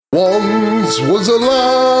Once was a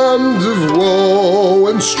land of woe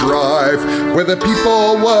and strife, where the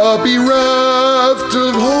people were bereft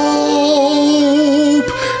of hope.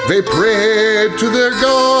 They prayed to their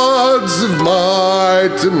gods of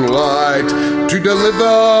might and light to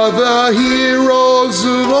deliver the heroes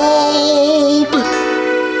of old.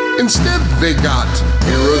 Instead they got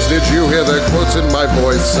heroes. Did you hear the quotes in my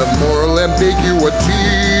voice of moral ambiguity?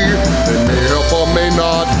 They may help or may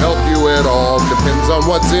not help you at all. Depends on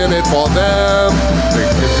what's in it for them. They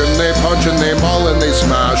kick and they punch and they maul and they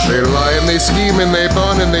smash. They lie and they scheme and they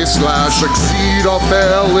burn and they slash. Succeed or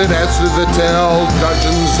fail, it adds to the tale.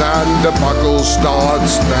 Dungeons and Debacle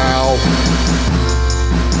starts now.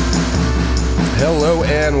 Hello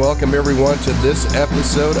and welcome everyone to this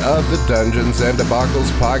episode of the Dungeons and Debacles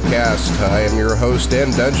podcast. I am your host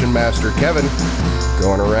and Dungeon Master, Kevin.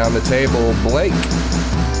 Going around the table, Blake.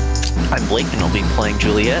 I'm Blake and I'll be playing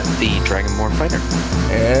Juliet, the Dragonborn fighter.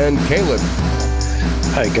 And Caleb.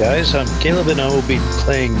 Hi guys, I'm Caleb and I will be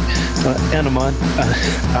playing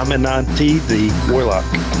Aminanti, the Warlock.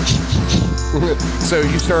 So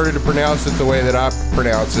you started to pronounce it the way that I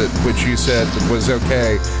pronounce it, which you said was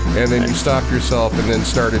okay, and then you stopped yourself and then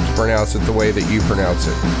started to pronounce it the way that you pronounce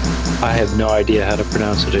it. I have no idea how to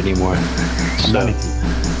pronounce it anymore.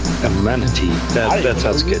 A manatee. That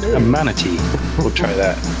sounds good. A manatee. We'll try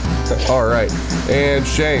that. All right. And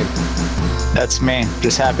Shane. That's me.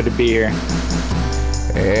 Just happy to be here.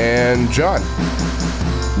 And John.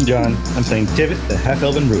 John. I'm playing Tivit, the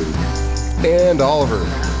half-elven rogue. And Oliver.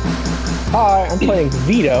 Hi, I'm playing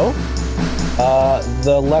Vito,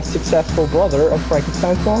 the less successful brother of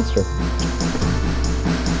Frankenstein's monster.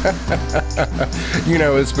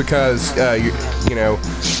 It's because,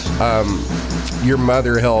 your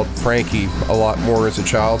mother held Frankie a lot more as a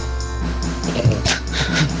child.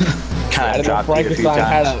 Kind of dropped it a few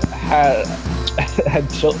Frankenstein times. had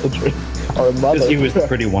children, or a mother. Because he was the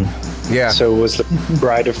pretty one. Yeah. So was the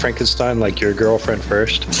Bride of Frankenstein like your girlfriend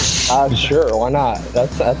first? Sure, why not? That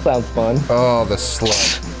sounds fun. Oh, the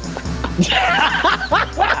slut.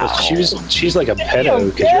 She's like a pedo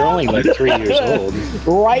because you're only like 3 years old.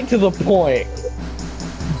 Right to the point.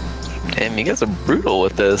 Damn, you guys are brutal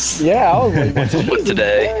with this. Yeah, I was like, what's With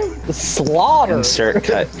today. The slaughter. Insert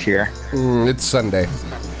cut here. It's Sunday.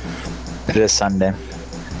 It is Sunday.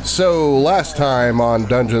 So, last time on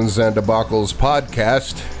Dungeons and Debacles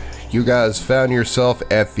podcast, you guys found yourself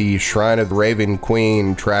at the Shrine of the Raven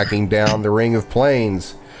Queen, tracking down the Ring of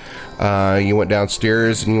Plains. You went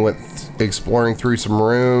downstairs and you went exploring through some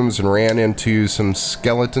rooms and ran into some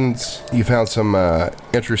skeletons. You found some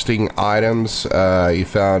interesting items. You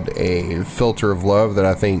found a filter of love that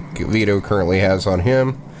I think Vito currently has on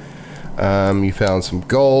him. You found some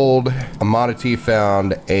gold. Amonati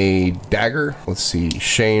found a dagger. Let's see.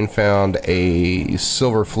 Shane found a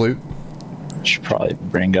silver flute. Should probably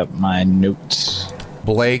bring up my notes.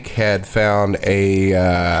 Blake had found a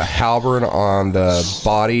halberd on the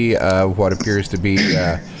body of what appears to be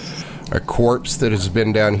a corpse that has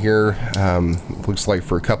been down here, looks like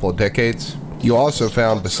for a couple of decades. You also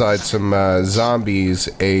found, besides some zombies,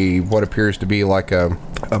 what appears to be like a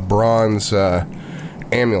bronze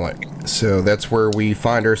amulet. So that's where we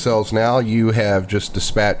find ourselves now. You have just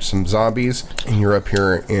dispatched some zombies, and you're up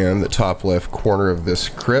here in the top left corner of this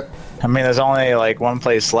crypt. I mean, there's only like one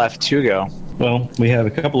place left to go. Well, we have a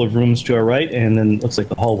couple of rooms to our right, and then looks like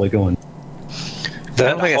the hallway going.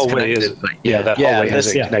 That hallway hallway is is that Yeah, hallway this-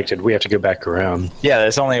 isn't connected. We have to go back around. Yeah,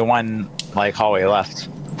 there's only one like hallway left.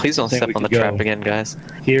 Please don't think step we on the could trap go. again, guys.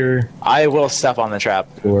 Here, I will step on the trap.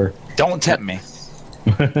 or Don't tempt me.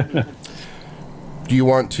 Do you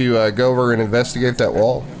want to go over and investigate that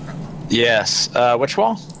wall? Yes. Which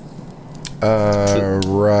wall?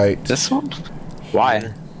 Right. This one?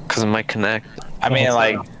 Why? Because it might connect. I mean,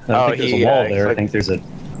 like, I don't think there's a wall there. I think there's a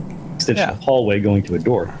extension Yeah. hallway going to a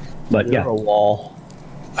door. But You're yeah, a wall.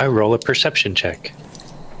 I roll a perception check.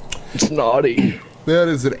 It's naughty. That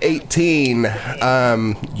is an 18.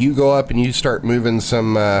 You go up and you start moving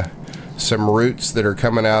some roots that are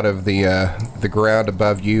coming out of the ground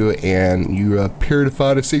above you, and you appear to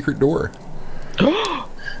find a secret door.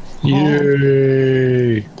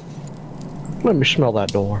 Yay! Let me smell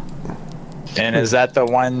that door. And is that the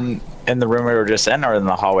one in the room we were just in, or in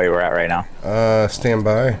the hallway we're at right now? Stand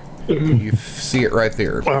by. You see it right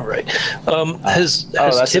there. All right. Has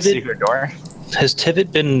that's a Tivit secret door. has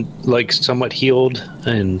Tivit been like somewhat healed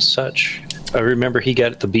and such? I remember he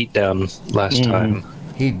got the beat down last time.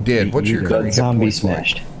 He did. What's your you current got hit zombie points like?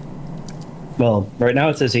 smashed. Well, right now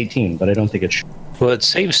it says 18, but I don't think it's. Well, it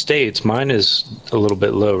saves states. Mine is a little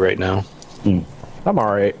bit low right now. I'm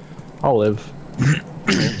alright. I'll live.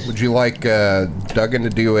 Would you like Duggan to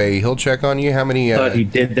do a heal check on you? How many? Thought he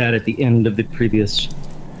did that at the end of the previous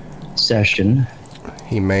session.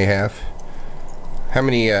 He may have. How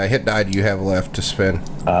many hit die do you have left to spend?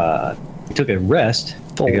 He took a rest.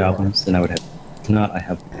 The goblins, then I would have. If not, I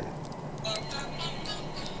have.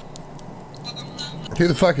 Who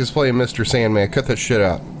the fuck is playing Mr. Sandman? Cut that shit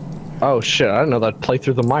out. Oh shit! I didn't know that play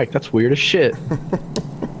through the mic. That's weird as shit.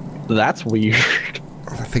 That's weird.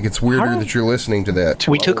 I think it's weirder that you're listening to that.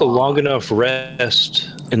 We took a long enough rest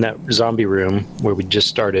in that zombie room where we just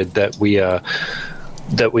started that we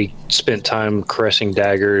spent time caressing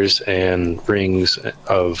daggers and rings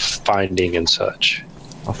of finding and such.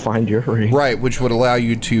 I'll find your ring. Right, which would allow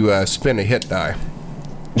you to spend a hit die.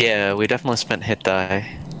 Yeah, we definitely spent hit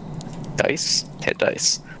die. Dice? Hit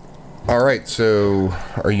dice. All right, so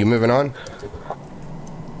are you moving on?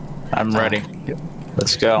 I'm ready.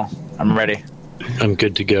 Let's go. I'm ready. I'm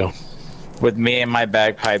good to go. With me and my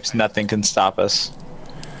bagpipes, nothing can stop us.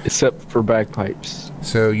 Except for bagpipes.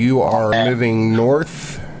 So you are moving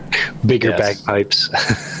north. Bigger Yes. bagpipes.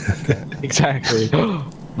 Exactly.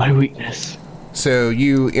 My weakness. So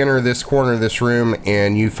you enter this corner of this room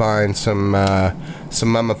and you find some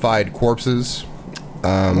mummified corpses,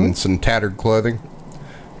 some tattered clothing,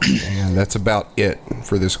 and that's about it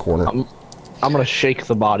for this corner. I'm gonna shake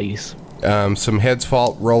the bodies. Some heads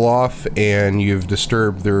roll off, and you've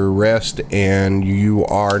disturbed their rest, and you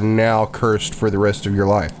are now cursed for the rest of your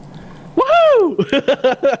life.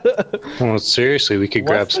 Woohoo! Well, seriously, we could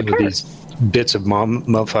grab What's some the of these bits of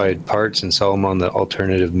mummified parts and sell them on the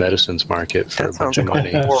alternative medicines market for That a bunch sounds of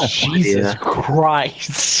like money. Jesus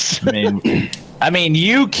Christ! I mean,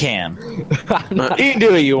 you can. You can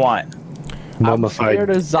do what you want. Mummified.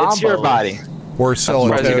 It's your body. Or sell a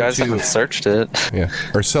Surprised you toe guys haven't to searched it.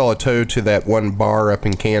 or sell a toe to that one bar up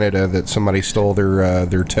in Canada that somebody stole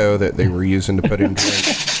their toe that they were using to put in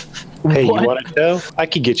drinks. Hey, What? you want a toe? I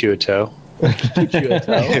could get you a toe. Get you a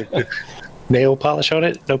toe. Nail polish on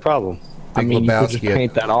it? No problem. I mean, you could just Lebowski.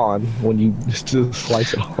 paint that on when you just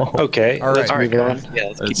slice it off. Okay, All let's right. move on. Yeah,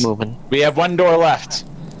 let's keep moving. We have one door left.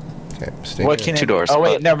 Okay, stay What there. can Two it- doors, Oh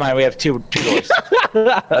wait, but- never mind. We have two doors.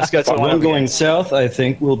 Let's go to the one One over here. going south, I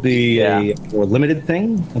think, will be Yeah. a more limited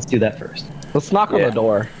thing. Let's do that first. Let's knock on Yeah. the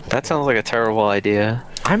door. That sounds like a terrible idea.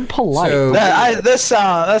 I'm polite. So-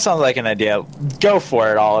 That sounds like an idea. Go for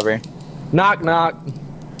it, Oliver. Knock, knock.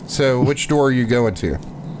 So which door are you going to?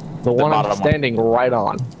 The one I'm bottom one. standing right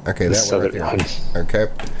on. Okay, The that one right southern there. one. Okay.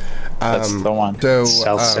 That's the one. So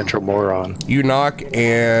South Central Moron. you knock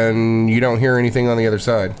and you don't hear anything on the other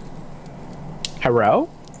side. Hello?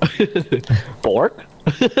 Bork?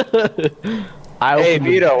 I Hey opened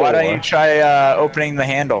the Vito, why don't door. you try opening the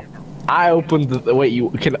handle? I opened the wait.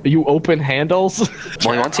 You open handles?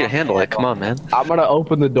 Well, he wants you to handle it. Come on, man. I'm gonna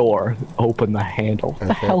open the door. Open the handle. What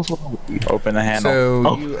the hell's wrong with you? Open the handle.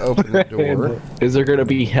 So you open the door. Is there gonna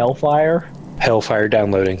be hellfire? Hellfire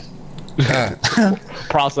downloading.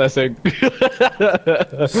 Processing.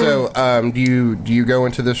 So do you go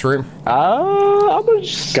into this room? I'm gonna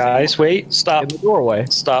just Guys, wait, in stop. the doorway.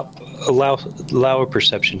 Stop. Allow a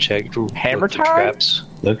perception check. to Hammer look for time? traps.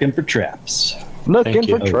 Looking for traps. Looking Thank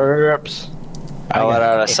for you. traps. I let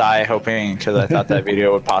out a sigh, hoping because I thought that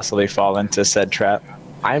video would possibly fall into said trap.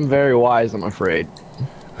 I'm very wise, I'm afraid.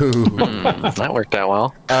 That worked out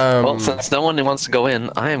well. Well, since no one wants to go in,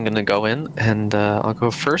 I am going to go in, and I'll go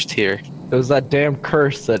first here. It was that damn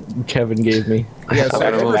curse that Kevin gave me. Yeah, so I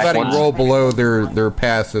don't know. everybody roll below their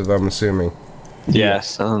passive, I'm assuming.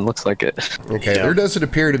 Yes. Looks like it. Okay, there doesn't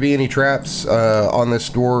appear to be any traps on this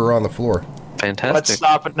door or on the floor. What's Fantastic.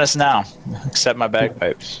 stopping us now? Except my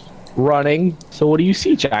bagpipes. Running. So what do you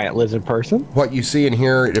see, giant lizard person? What you see in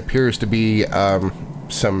here, it appears to be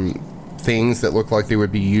some things that look like they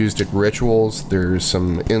would be used at rituals. There's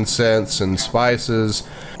some incense and spices,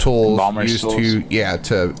 tools Embalmer's used tools.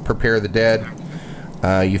 to prepare the dead.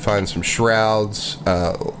 You find some shrouds,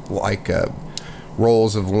 like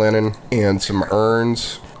rolls of linen, and some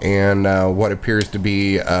urns, and what appears to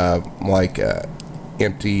be like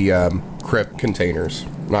empty crypt containers,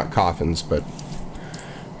 not coffins, but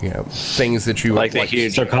things that you Like the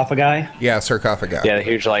huge, Sarcophagi? yeah, sarcophagi. yeah, the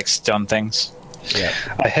huge like stone things. Yeah.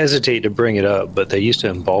 I hesitate to bring it up, but they used to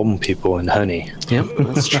embalm people in honey. Yep,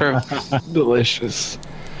 that's true. Delicious.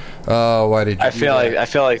 Oh, why did you? I do feel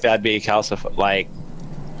that? like that'd be like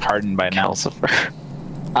hardened by now. Calcifer.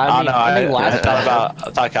 I don't know. I last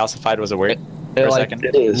thought calcified was a word for it a like second.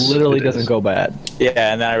 It is. literally It doesn't is. go bad. Yeah,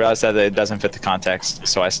 and then I realized that it doesn't fit the context,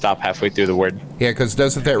 so I stopped halfway through the word. Yeah, because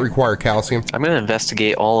doesn't that require calcium? I'm going to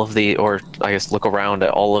investigate all of the, or I guess look around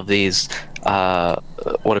at all of these,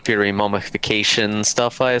 what appear to be mummification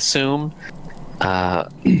stuff, I assume.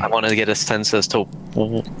 I wanted to get a sense as to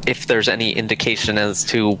if there's any indication as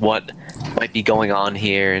to what might be going on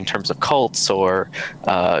here in terms of cults or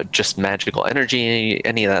just magical energy,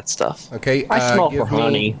 any of that stuff. Okay. I smell for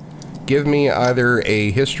honey. Give me either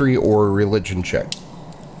a history or a religion check.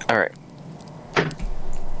 All right.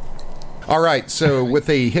 All right, so with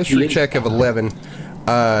a history check of 11,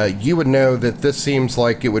 you would know that this seems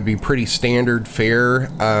like it would be pretty standard fare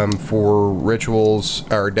for rituals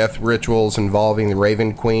or death rituals involving the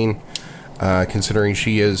Raven Queen, considering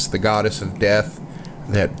she is the goddess of death,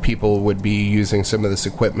 that people would be using some of this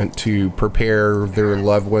equipment to prepare their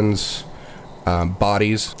loved ones'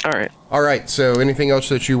 bodies. All right, so anything else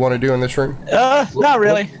that you want to do in this room? Not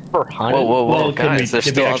really. For honey. Whoa, Well, guys! There's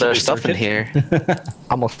can we still other actually stuff in search here.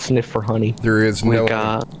 I'm gonna sniff for honey. There is We no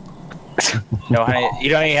got. No, honey, you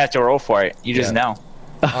don't even have to roll for it. You just know.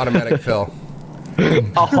 automatic fill.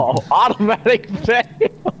 Oh, automatic fail.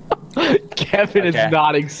 Kevin Okay. is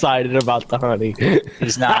not excited about the honey.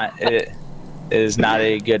 He's not. It is not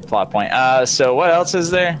a good plot point. So what else is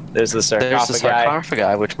there? There's the There's the sarcophagi.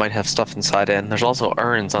 sarcophagi, which might have stuff inside it, and there's also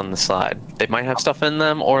urns on the side. They might have stuff in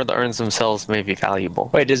them, or the urns themselves may be valuable.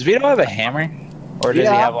 Wait, does Vito have a hammer? Or does he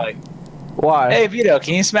Yeah. have like... Why? Hey, Vito,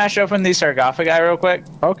 can you smash open these sarcophagi real quick?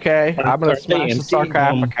 Okay, I'm gonna Are they smash the empty?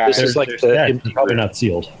 sarcophagus. This is like They're the stacked. empty They're room. not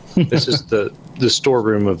sealed. This is the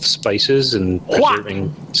storeroom of spices and What?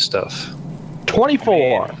 preserving stuff.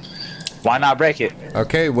 24. Why not break it?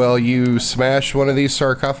 Okay, well, you smash one of these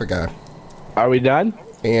sarcophagi, Are we done?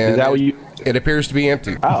 and Is that what you? it appears to be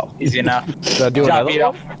empty. Oh, Easy enough. should I do Good job, another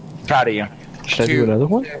Vito. one? Proud of you. Should I do Two. another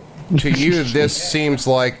one? To you, this seems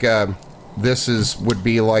like this would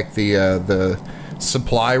be like the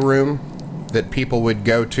supply room that people would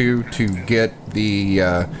go to get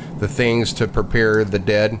the things to prepare the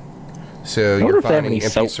dead. So wonder you're if they have finding any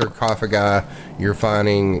empty soap. sarcophagi. You're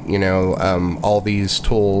finding all these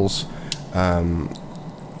tools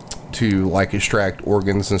to like extract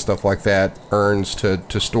organs and stuff like that. Urns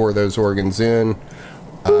to store those organs in.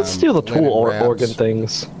 Let's steal the linen tool or wraps. organ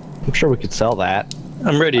things. I'm sure we could sell that.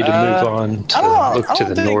 I'm ready to move on to look to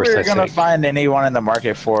the north, we're I gonna think. find anyone in the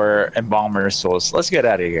market for embalmer's tools. Let's get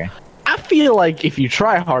out of here. I feel like if you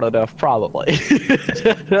try hard enough, probably.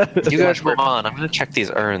 You guys move on. I'm gonna check these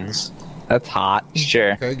urns. That's hot.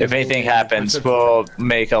 Sure. Okay, If give me anything a happens, perception we'll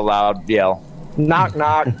make a loud yell. Knock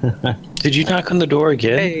knock. Did you knock on the door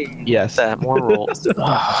again? Yes. That more rolls.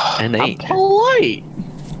 An I'm 8. polite.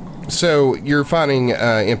 So you're finding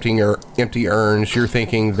empty urns. You're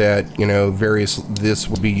thinking that this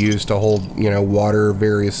will be used to hold water,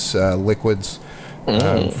 various liquids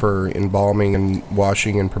for embalming and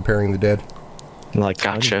washing and preparing the dead. Like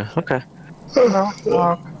Gotcha. Okay.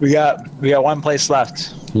 We got one place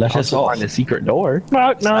left. Let us Also off. find a secret door.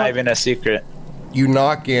 Knock It's not knock. even a secret. You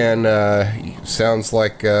knock and sounds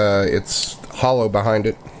like it's hollow behind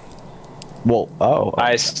it. Well, oh.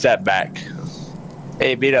 I step back.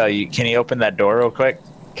 Hey, Vito, can you open that door real quick?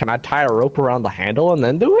 Can I tie a rope around the handle and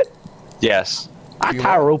then do it? Yes. I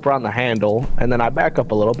tie a rope around the handle and then I back up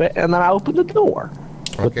a little bit and then I open the door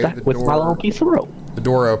Okay, with my little piece of rope. The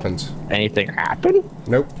door opens. Anything happen?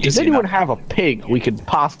 Nope. Does Easy anyone enough. have a pig we could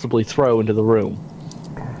possibly throw into the room?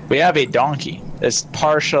 We have a donkey. It's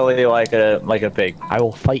partially like a pig. I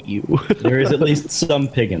will fight you. There is at least some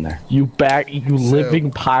pig in there. you living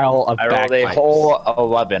pile of I rolled a bagpipes. whole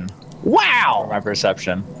 11 Wow! for my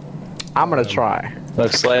perception. I'm gonna try.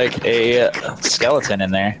 Looks like a skeleton in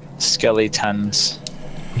there. Skeletons.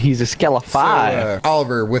 He's a skeleton. So,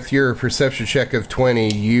 Oliver, with your perception check of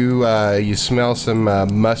 20, you smell some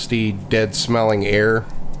musty, dead-smelling air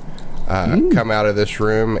come out of this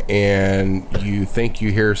room, and you think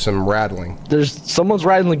you hear some rattling. There's someone's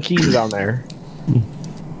rattling keys down there.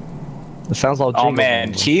 It sounds like Oh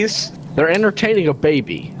man, keys? they're entertaining a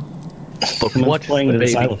baby. But Someone's what's playing the the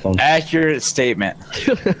baby? xylophone. Accurate statement.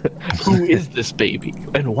 Who is this baby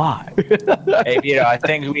and why? Hey Vito, I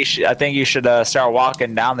think you should start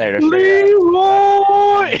walking down there to figure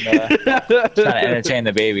Leroy! out trying to entertain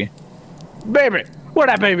the baby. Baby, where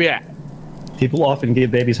that baby at? People often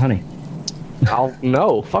give babies honey. Oh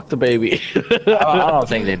no, fuck the baby. I don't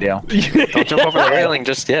think they do. Don't jump over the railing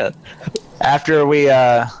just yet. After we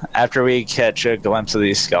catch a glimpse of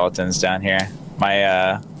these skeletons down here,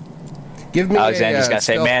 my Give me Alexander's gonna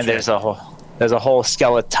say, stealth "Man, check. there's a whole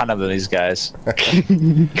skeleton of these guys."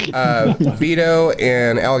 Vito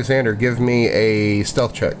and Alexander, give me a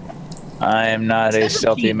stealth check. I am not a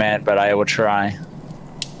stealthy man, but I will try.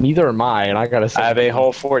 Neither am I, and I gotta say I have a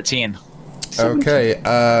whole 14. Okay,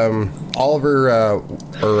 Oliver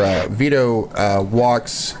or Vito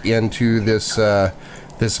walks into this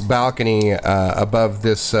this balcony above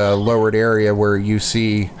this lowered area where you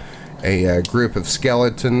see a group of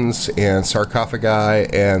skeletons and sarcophagi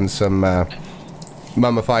and some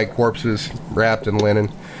mummified corpses wrapped in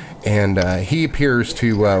linen. And he appears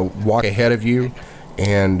to walk ahead of you,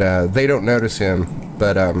 and they don't notice him,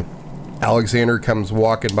 but Alexander comes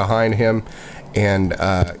walking behind him and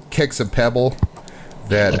kicks a pebble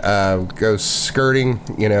that goes skirting,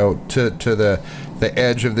 to the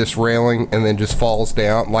edge of this railing, and then just falls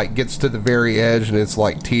down, like gets to the very edge, and it's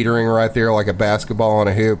like teetering right there like a basketball on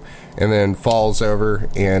a hoop, and then falls over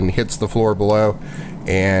and hits the floor below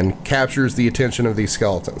and captures the attention of these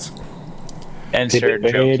skeletons. Insert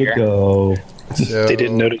Way joke to here. go. So, They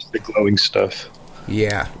didn't notice the glowing stuff.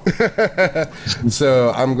 yeah.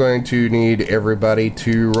 So I'm going to need everybody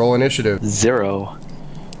to roll initiative. 0.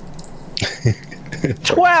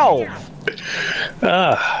 12,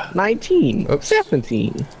 Ah, 19, Oops.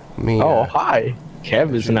 17. Me, Oh, hi.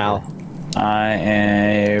 Kev is now.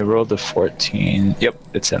 I rolled a 14. Yep,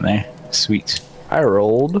 it's in there. Sweet. I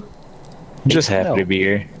rolled. Just happy to be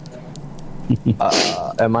here.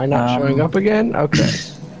 Am I not showing up again? Okay.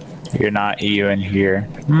 You're not you in here.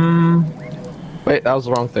 Wait, that was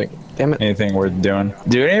the wrong thing. Damn it. Anything worth doing?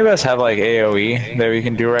 Do any of us have like AoE that we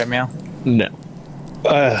can do right now? No.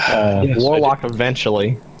 yes, Warlock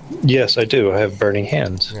eventually. yes, I do. I have burning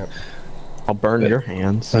hands. Yep. I'll burn your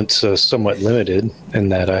hands. That's somewhat limited in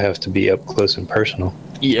that I have to be up close and personal.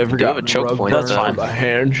 You ever Do you have a choke point? That's fine. A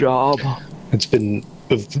hand job? It's been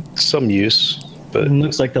of some use, but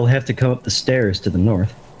Looks like they'll have to come up the stairs to the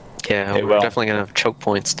north. Yeah, They we're will. definitely gonna have choke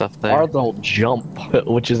point stuff there. Or they'll jump,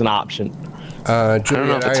 which is an option. I don't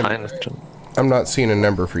know Juliet, if it's I'm, high. I'm not seeing a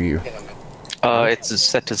number for you. It's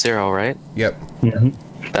set to 0, right? Yep.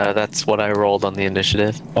 That's what I rolled on the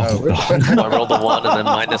initiative. Oh, I rolled a 1 and then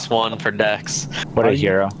 -1 for Dex. What a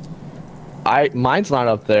hero. Mine's not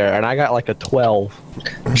up there, and I got like a 12.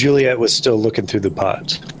 Juliet was still looking through the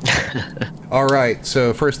pots. all right.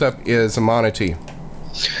 So first up is Amonity.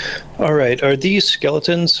 All right, are these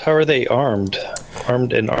skeletons? How are they armed?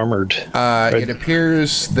 Armed and armored. It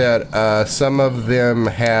appears that some of them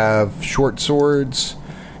have short swords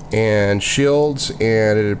and shields,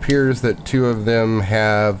 and it appears that 2 of them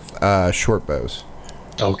have short bows.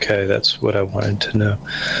 Okay, that's what I wanted to know.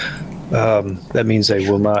 That means they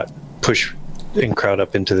will not push and crowd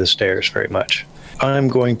up into the stairs very much. I'm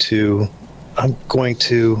going to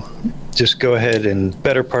just go ahead and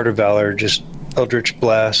better part of valor, just Eldritch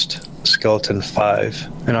Blast skeleton 5,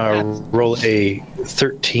 and I'll roll a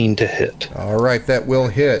 13 to hit. All right, that will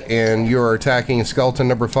hit, and you're attacking skeleton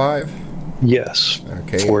number 5. Yes,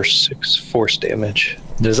 Okay. for 6 force damage.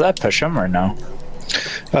 Does that push him or no?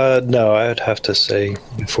 No, I'd have to say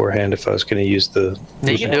beforehand if I was going to use the.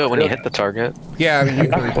 You can do it when you hit the target. Yeah, I mean, you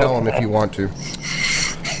can repel them if you want to.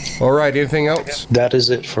 All right, anything else? That is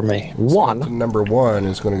it for me. One. Number 1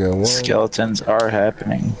 is going to go 1. Skeletons are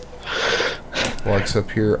happening. Walks up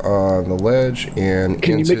here on the ledge and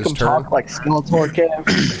Can you ends make his them turn. talk like Skeletor,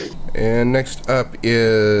 Kev? And next up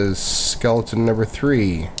is skeleton number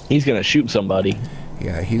 3. He's gonna shoot somebody.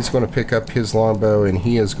 Yeah, he's going to pick up his longbow and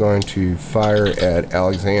he is going to fire at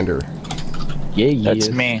Alexander. Yeah, he That's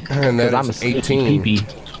is. me. And that I'm a is sneaky 18.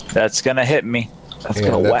 peepee. That's gonna hit me. That's Yeah,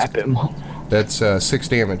 gonna that's- whap him. That's 6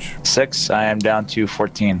 damage. 6. I am down to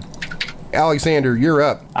 14. Alexander, you're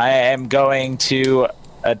up. I am going to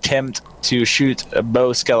attempt to shoot a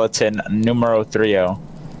bow skeleton numero 3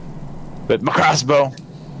 with my crossbow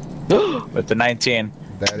with the 19.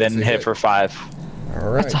 That is Then a hit for 5.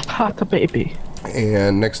 All That's right. a hot baby.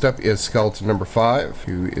 And next up is skeleton number 5,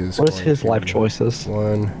 who is. What is going his to- life choices?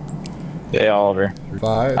 1, Hey, Oliver.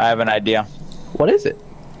 5. I have an idea. What is it?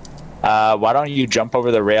 Why don't you jump over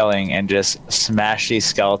the railing and just smash these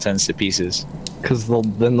skeletons to pieces? Because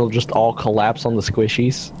then they'll just all collapse on the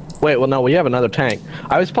squishies. Wait, well, no, we have another tank.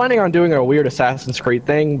 I was planning on doing a weird Assassin's Creed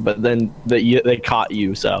thing, but then they caught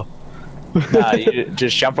you, so. Nah, you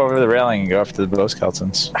just jump over the railing and go after the bow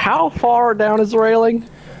skeletons. How far down is the railing?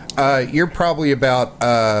 You're probably about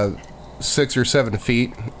 6 or 7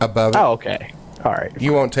 feet above it. Oh, okay. All right.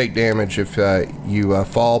 You won't take damage if you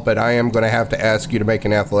fall, but I am going to have to ask you to make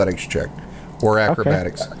an athletics check or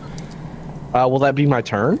acrobatics. Will that be my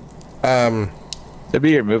turn? That'd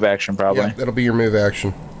be your move action, probably. Yeah, that'll be your move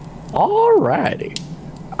action. Alrighty.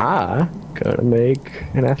 I gotta make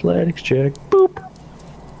an athletics check. Boop.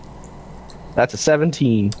 That's a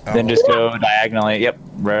 17. Then just go diagonally. Yep,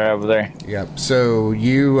 right over there. Yep. So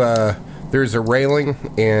you there's a railing,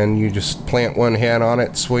 and you just plant one hand on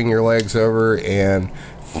it, swing your legs over, and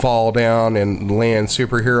fall down and land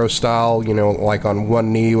superhero style, like on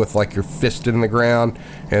one knee with like your fist in the ground,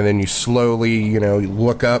 and then you slowly,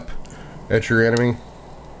 look up at your enemy.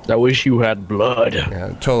 I wish you had blood. Yeah,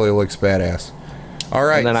 it totally looks badass. All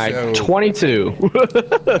right, And then so 22 to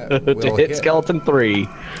will hit hit. skeleton 3.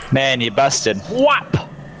 Man, you busted. Whap!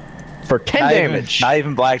 For 10 damage. Not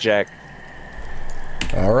even blackjack.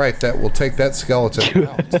 All right, that will take that skeleton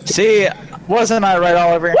out. See, wasn't I right,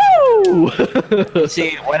 Oliver? Woo!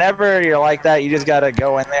 See, whenever you're like that, you just gotta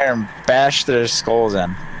go in there and bash their skulls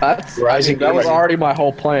in. That Rising was Eagle. already my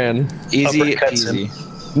whole plan. Easy Uppercuts him.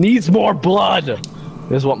 peasy. Needs more blood,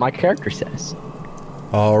 is what my character says.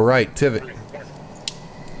 All right, Tivit.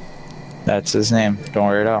 That's his name. Don't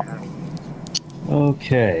worry it out.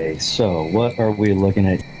 Okay, so what are we looking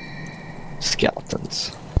at?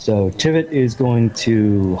 Skeletons. So Tivit is going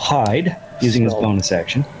to hide using his bonus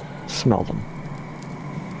action. Smell them.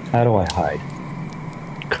 How do I hide?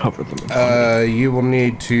 Cover them. You will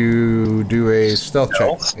need to do a stealth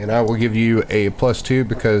check, and I will give you a +2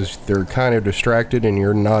 because they're kind of distracted and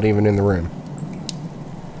you're not even in the room.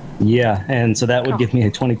 Yeah, and so that would give me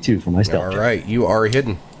a 22 for my stealth All check. right, you are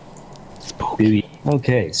hidden. Booty.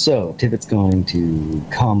 Okay, so Tivit's going to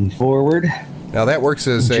come forward. Now that works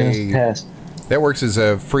as Just past.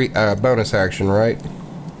 a free bonus action, right?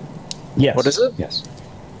 Yes. What is it? Yes.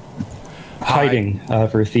 Hiding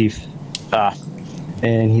for a thief. Ah,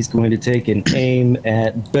 And he's going to take an aim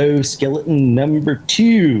at bow skeleton number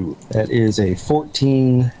 2. That is a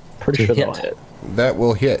 14 Pretty to sure hit. they'll hit. That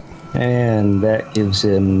will hit. And that gives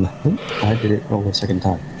him. I did it roll a second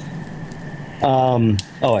time.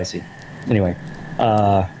 Oh, I see. Anyway,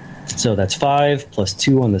 so that's 5 plus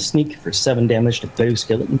 2 on the sneak for 7 damage to bow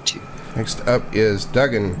skeleton 2. Next up is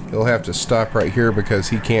Duggan. He'll have to stop right here because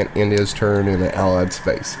he can't end his turn in the allied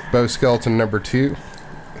space. Bow skeleton number 2.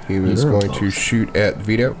 He was You're a going to shoot at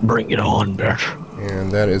Vito, Bring it on, bitch.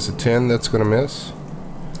 and that is a 10. That's going to miss.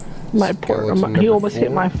 My poor, Skeleton he number almost hit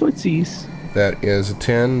 4. my footsies. That is a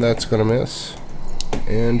 10. That's going to miss.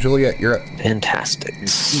 And Juliet, you're up. Fantastic.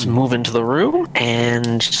 Move into the room,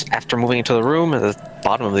 and after moving into the room, at the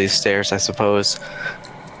bottom of these stairs, I suppose,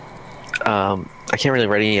 I can't really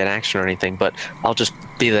ready an action or anything, but I'll just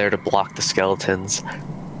be there to block the skeletons.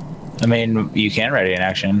 I mean, you can ready an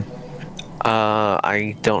action.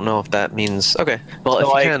 I don't know if that means okay. Well, if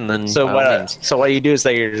like, you can, then so by all what? means. So what you do is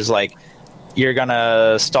that you're just like, you're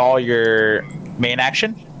gonna stall your main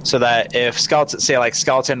action so that if skeleton, say like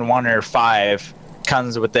skeleton 1 or 5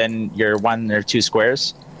 comes within your 1 or 2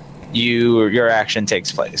 squares, your action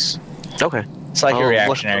takes place. Okay. It's like a I'll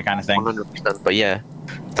reactionary look kind of thing. 100%. But yeah,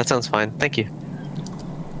 that sounds fine. Thank you.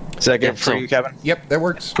 Is that good Yeah, for so- you, Kevin? Yep, that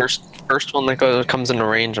works. First one that comes into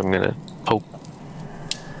range, I'm gonna poke.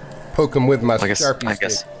 Poke him with my I guess. Sharpie I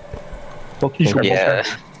guess. stick. Yeah.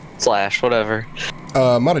 Slash whatever.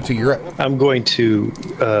 Monty, you're up. I'm going to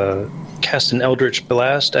cast an Eldritch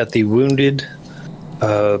Blast at the wounded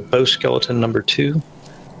bow skeleton number 2,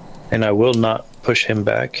 and I will not push him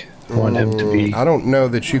back. I want him to be I don't know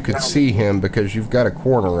that you could see him because you've got a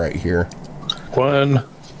corner right here. 1,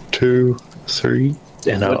 2, 3,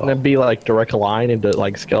 and Wouldn't it be like direct line into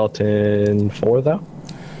like skeleton 4 though?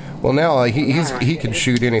 Well, now he can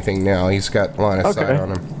shoot anything now. He's got line of sight Okay.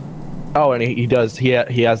 on him. Oh, and he does. He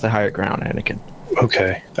has the higher ground, Anakin.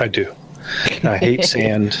 Okay, I do. I hate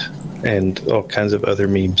sand and all kinds of other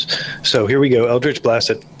memes. So here we go. Eldritch Blast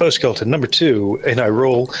at bow skeleton number 2, and I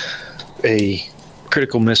roll a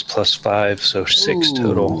critical miss +5, so 6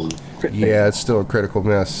 total. Yeah, it's still a critical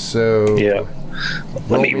miss. So Yeah.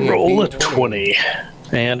 Let me me a roll a D20. 20,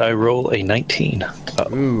 and I roll a 19.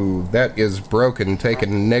 Ooh, that is broken. Take a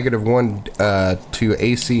 -1 to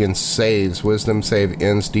AC and saves. Wisdom save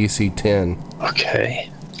ends DC 10. Okay.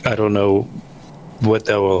 I don't know what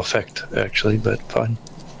that will affect, actually, but fine.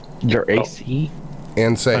 Your AC.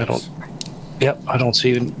 And I saves. don't. Yep, I don't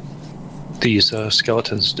see these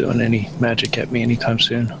skeletons doing any magic at me anytime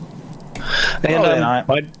soon. And Probably not.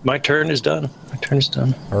 my turn is done. My turn is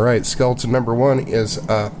done. All right, skeleton number 1 is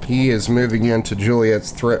up. He is moving into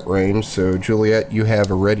Juliet's threat range. So, Juliet, you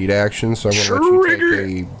have a readied action. So I'm going to let you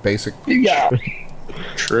take a basic.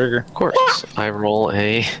 Trigger. Of course. I roll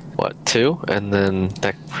a 2, and then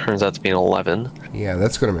that turns out to be an 11. Yeah,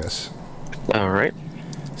 that's going to miss. All right.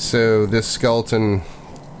 So this skeleton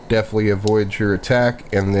definitely avoids your attack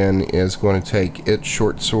and then is going to take its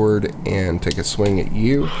short sword and take a swing at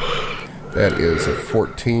you. That is a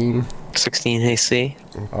 14. 16 AC.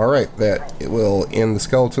 All right, that will end the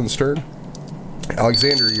skeleton's turn.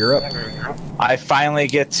 Alexander, you're up. I finally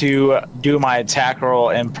get to do my attack roll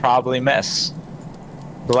and probably miss.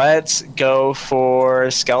 Let's go for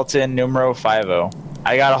skeleton numero 50.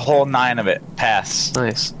 I got a whole 9 of it. Pass.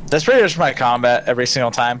 Nice. That's pretty much my combat every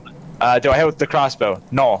single time. Do I hit with the crossbow?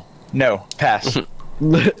 No. Pass.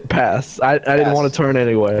 Pass. I didn't Pass. want to turn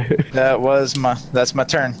anyway. That's my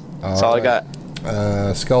turn. That's all I got.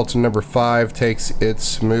 Skeleton number 5 takes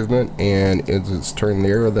its movement and its turn in the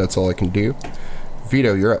air. That's all I can do.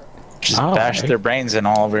 Vito, you're up. Just Oh, bash okay. their brains in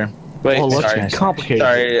all over. Wait, Well, let's sorry. get complicated.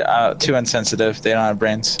 Sorry, too insensitive. They don't have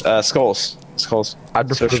brains. Skulls. I'd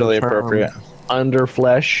prefer Socially the term appropriate. Under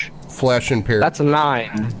flesh. Flesh and parry. That's a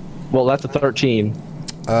 9. Well, that's a 13.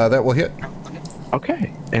 That will hit.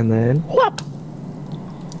 Okay, and then whoop.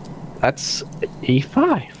 That's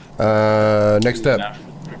E5. Next up,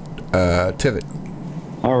 Tivit.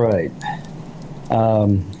 All right.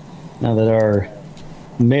 Now that our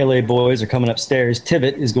melee boys are coming upstairs,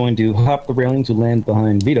 Tivit is going to hop the railing to land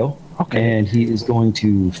behind Vito. Okay. And he is going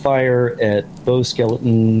to fire at Bo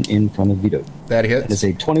Skeleton in front of Vito. That That is hits.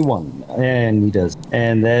 a 21, and he does.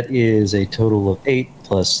 And that is a total of 8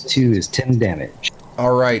 plus 2 is 10 damage.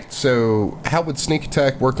 All right. So, how would sneak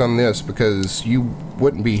attack work on this? Because you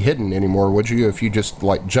wouldn't be hidden anymore, would you? If you just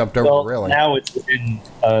like jumped over Well, the railing. now it's within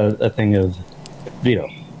a thing of Vito.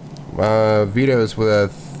 Vito's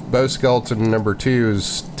with Bow Skeleton number 2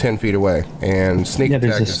 is 10 feet away, and sneak Yeah,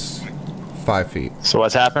 there's attack this- is 5 feet. So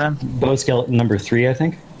what's happening? Bo Skeleton number 3, I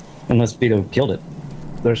think. Unless Vito killed it.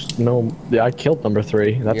 There's no. Yeah, I killed number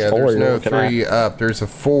 3. That's Yeah, 4. there's you're no looking at. 3 up. There's a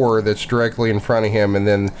 4 that's directly in front of him, and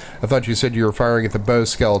then I thought you said you were firing at the Bow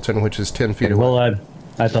Skeleton, which is 10 feet away. Well,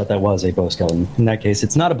 I thought that was a Bo Skeleton. In that case,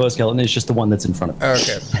 it's not a Bo Skeleton, it's just the one that's in front of it.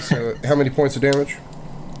 Okay, so how many points of damage?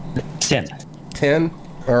 10. 10?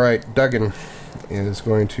 Alright, Duggan is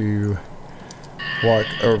going to walk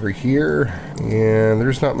over here, and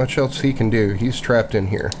there's not much else he can do. He's trapped in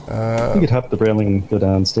here. You could hop the railing and go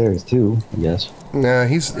downstairs, too, I guess. Nah,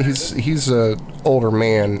 he's a older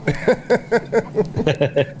man.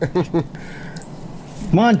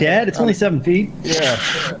 Come on, Dad, it's only 7 feet. Yeah,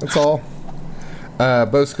 that's all.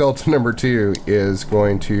 Bow Skeleton number 2 is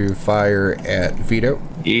going to fire at Vito,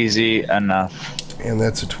 Easy enough. and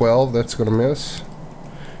that's a 12. That's going to miss.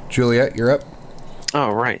 Juliet, you're up. Oh,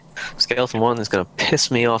 right. Skeleton 1 is going to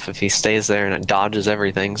piss me off if he stays there and it dodges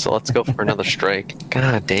everything, so let's go for another strike.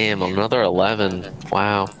 God damn, another 11.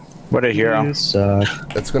 Wow. What a hero. You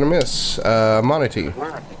suck. That's going to miss. Monty.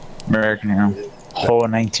 American hero. Whole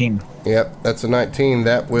 19. Yep, that's a 19.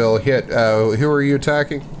 That will hit. Who are you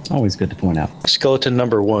attacking? Always good to point out. Skeleton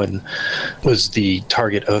number 1 was the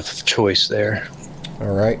target of choice there.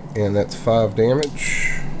 All right, and that's 5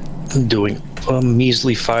 damage. Doing a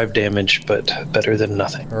measly 5 damage, but better than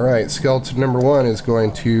nothing. All right, Skeleton number 1 is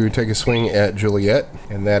going to take a swing at Juliet,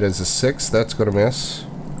 and that is a 6. That's going to miss.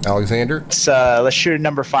 Alexander, Let's shoot at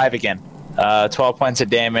number 5 again. 12 points of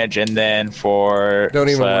damage, and then for don't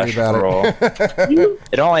even worry slash about roll, it.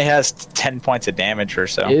 it only has 10 points of damage or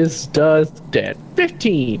so. Is does dead.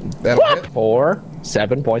 15. That'll Whoop! hit. For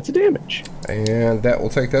 7 points of damage. And that will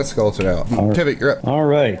take that skeleton out. All right. Tivit, you're up. All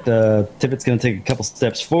right, Tivit's going to take a couple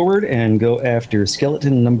steps forward and go after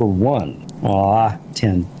Skeleton number 1. Aw,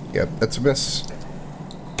 10. Yep, that's a miss.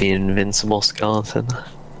 The invincible skeleton.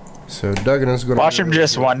 So Duggan is going to Watch him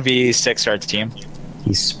just 1v6 our team.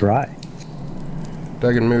 He's spry.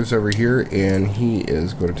 Duggan moves over here, and he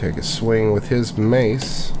is going to take a swing with his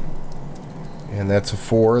mace. And that's a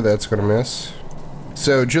 4. That's going to miss.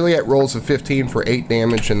 So Juliet rolls a 15 for 8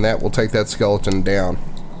 damage, and that will take that skeleton down.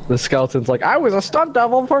 The skeleton's like, I was a stunt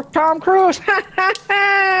double for Tom Cruise.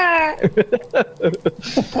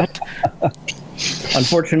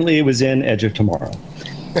 Unfortunately, it was in Edge of Tomorrow.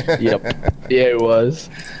 Yep. Yeah, it was.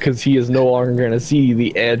 Because he is no longer going to see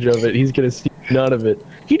the edge of it. He's going to see none of it.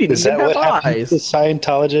 He didn't Is even that have what happens eyes. to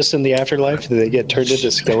Scientologists in the afterlife? Do they get turned into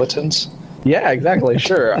skeletons? Yeah, exactly.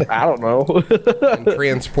 Sure. I don't know. And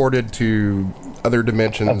transported to other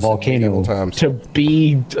dimensions. A volcano. in medieval times. to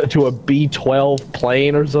a B-12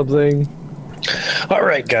 plane or something. All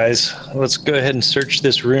right, guys, let's go ahead and search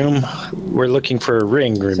this room. We're looking for a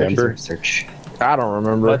ring, remember? Search. I don't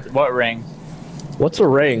remember. What ring? What's a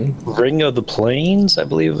ring? Ring of the Plains, I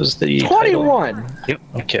believe was the title. 21.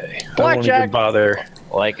 Okay. I won't Blackjack. even bother.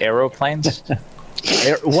 Like aeroplanes? What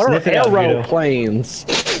are Sniff it out, Vito. aeroplanes?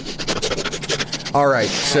 All right,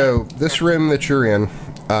 so this room that you're in,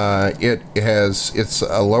 it's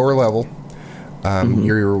a lower level.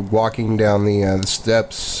 You're walking down the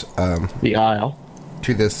steps The aisle.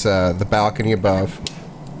 to this the balcony above,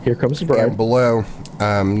 Here comes the and bride. below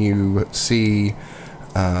you see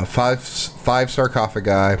five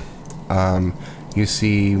sarcophagi. You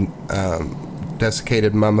see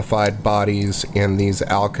desiccated, mummified bodies in these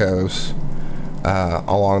alcoves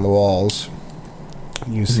along the walls.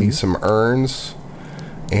 You see some urns.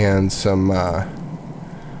 and some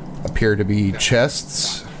appear to be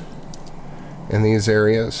chests in these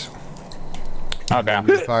areas. Okay.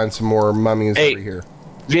 You find some more mummies Hey. over here.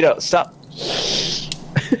 Vito, stop.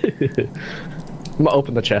 I'm gonna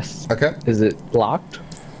open the chest. Okay. Is it locked?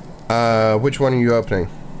 Which one are you opening?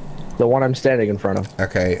 The one I'm standing in front of.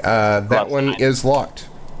 Okay, that Left one side. is locked.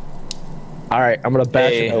 All right, I'm gonna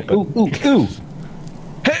bash Hey. it open. Ooh, ooh, ooh.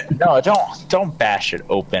 No, don't bash it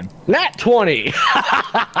open. Nat 20.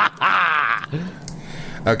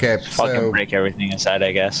 Okay, Fucking so break everything inside,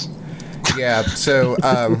 I guess. yeah, so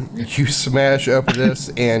you smash open this,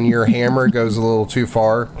 and your hammer goes a little too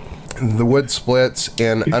far. The wood splits,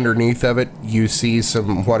 and underneath of it, you see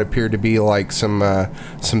some what appear to be like some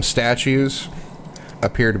statues.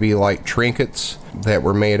 Appear to be like trinkets that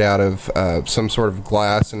were made out of some sort of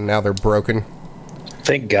glass, and now they're broken.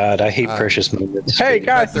 Thank God. I hate precious moments. Hey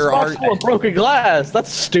guys, there this box are- full of broken glass.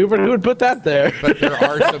 That's stupid. Who would put that there? But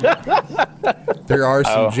there are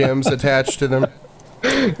some gems attached to them.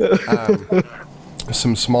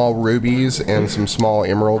 Some small rubies and some small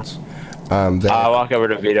emeralds. That I'll walk over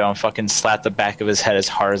to Vito and fucking slap the back of his head as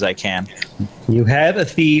hard as I can. You have a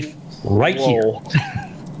thief right here. Whoa.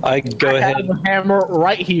 I go I ahead. have a hammer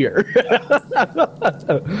right here.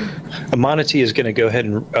 Amonity is going to go ahead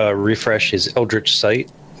and refresh his Eldritch Sight,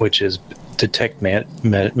 which is detect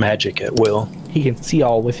magic at will. He can see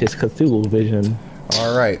all with his Cthulhu vision.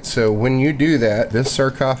 All right, so when you do that, this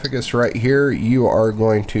sarcophagus right here, you are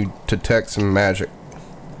going to detect some magic.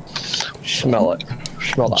 Smell it.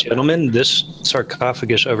 Smell that. Gentlemen, this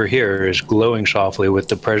sarcophagus over here is glowing softly with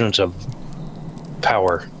the presence of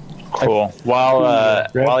power. Cool.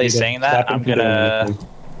 While he's Vito, saying that, slap him I'm for doing gonna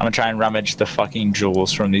anything. try and rummage the fucking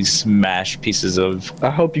jewels from these smashed pieces of. I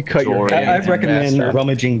hope you cut your Jewelry. hands. I recommend Master.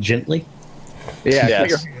 rummaging gently. Yeah, Yes. cut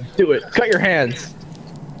your hands. Do it. Cut your hands.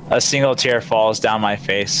 A single tear falls down my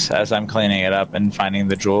face as I'm cleaning it up and finding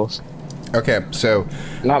the jewels. Okay, so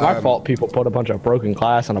Not my fault. People put a bunch of broken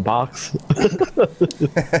glass in a box.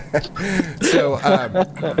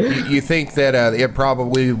 you think that it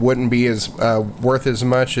probably wouldn't be as worth as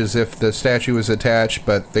much as if the statue was attached,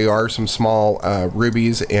 but there are some small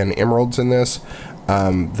rubies and emeralds in this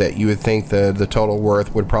that you would think the total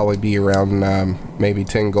worth would probably be around maybe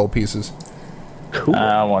 10 gold pieces. Cool.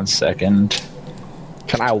 1 second.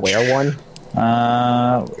 Can I wear one?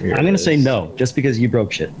 I'm going to say no, just because you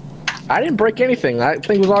broke shit. I didn't break anything. That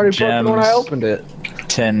thing was already broken when I Gems. opened it.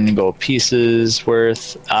 10 gold pieces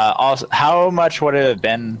worth. Also, how much would it have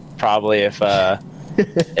been probably if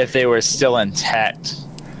if they were still intact?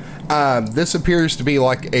 This appears to be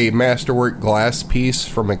like a masterwork glass piece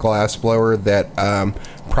from a glass blower that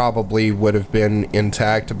probably would have been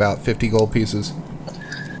intact, about 50 gold pieces.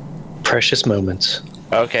 Precious moments.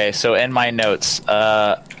 Okay, so in my notes,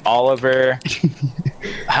 Oliver,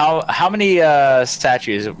 how many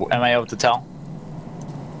statues am I able to tell?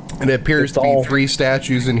 It appears It's to be all- 3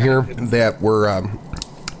 statues in here that were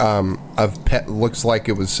of pet. Looks like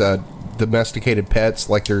it was domesticated pets.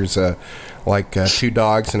 Like there's 2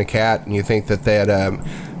 dogs and a cat, and you think that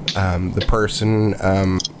the person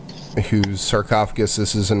whose sarcophagus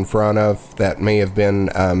this is in front of, that may have been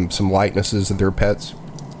some likenesses of their pets.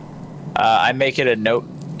 I make it a note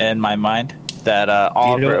in my mind that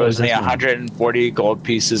Oliver what owes me this one? 140 gold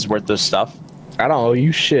pieces worth of stuff. I don't owe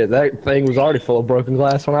you shit. That thing was already full of broken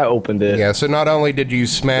glass when I opened it. Yeah, so not only did you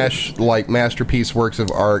smash like masterpiece works of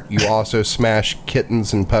art, you also smashed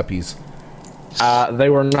kittens and puppies. They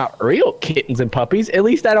were not real kittens and puppies. At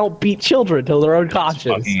least I don't beat children till they're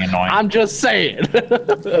unconscious. Fucking annoying. I'm just saying.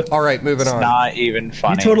 All right, moving It's on. not even You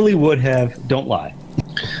funny. totally would have. Don't lie.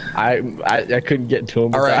 I couldn't get to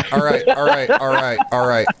him. All right, all right, all right, all right, all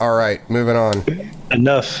right, all right. Moving on.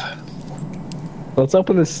 Enough. Let's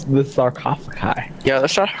open this sarcophagi. Yeah, the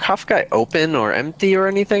sarcophagi open or empty or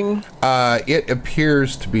anything? It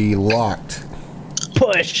appears to be locked.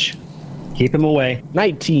 Push. Keep him away.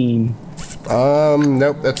 19.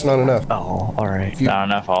 Nope, that's not enough. Oh, all right. Not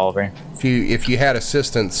enough, Oliver. If you had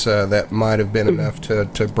assistance, that might have been enough to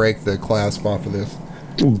break the clasp off of this.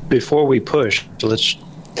 Before we push, let's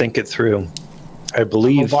think it through. I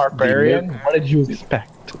believe Barbarian. What did you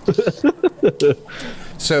expect?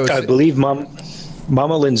 So I believe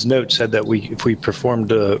Mama Lynn's note said that if we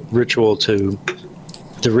performed a ritual to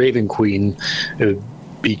the Raven Queen, it would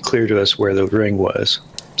be clear to us where the ring was.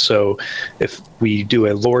 So if we do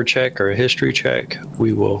a lore check or a history check,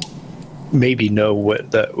 we will maybe know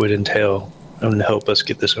what that would entail and help us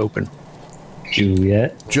get this open.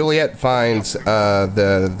 Juliet finds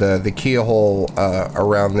the keyhole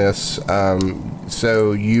around this.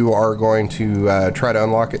 So you are going to try to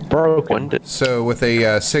unlock it. Broken. So with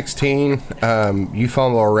a 16, you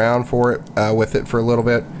fumble around for it with it for a little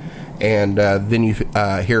bit, and then you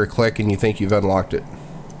hear a click, and you think you've unlocked it.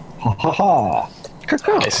 Ha ha ha.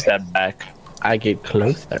 I step back. I get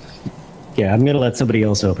closer. Yeah, I'm gonna let somebody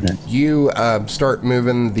else open it. You start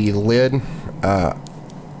moving the lid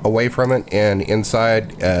away from it, and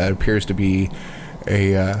inside appears to be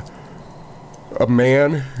a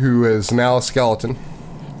man who is now a skeleton.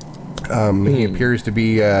 He appears to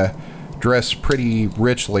be dressed pretty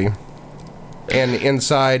richly, and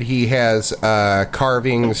inside he has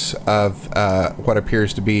carvings of what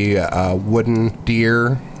appears to be a wooden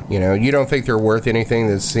deer. You know, you don't think they're worth anything.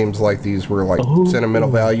 This seems like these were like sentimental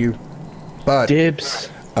value. But Dibs.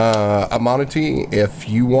 Amonity, if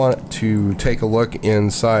you want to take a look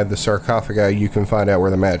inside the sarcophagi, you can find out where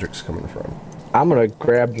the magic's coming from. I'm gonna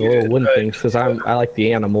grab the little wooden things because I like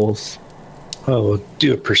the animals. Oh,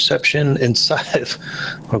 do a perception inside.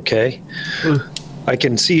 Okay. I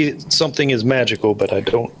can see something is magical, but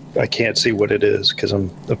I can't see what it is because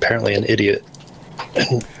I'm apparently an idiot.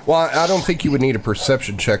 Well, I don't think you would need a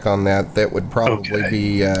perception check on that. That would probably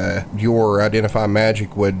be your identify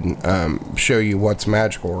magic would show you what's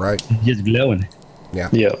magical, right? Just glowing.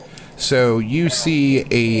 Yeah. So you see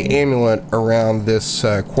a amulet around this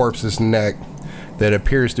corpse's neck that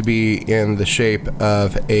appears to be in the shape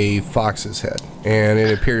of a fox's head, and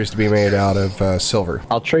it appears to be made out of silver.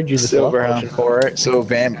 I'll trade you the Silver, silver huh? potion for it.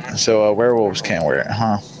 So werewolves can't wear it,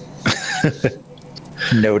 huh?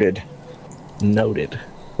 Noted. Noted.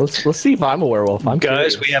 Let's see if I'm a werewolf. I'm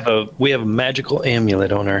Guys, curious. we have a magical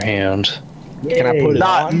amulet on our hand. Can I put it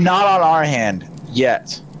on? Not on our hand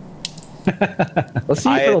yet. Let's see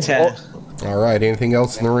I if attend. All right. Anything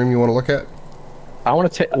else in the room you want to look at? I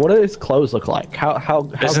want to. What do his clothes look like? How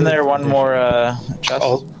Isn't there one more chest?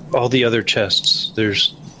 All the other chests.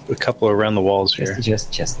 There's a couple around the walls here.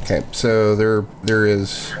 Just. Okay. So there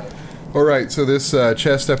is. All right. So this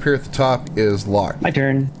chest up here at the top is locked. My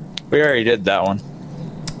turn. We already did that one.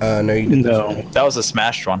 No, you didn't. No. That was a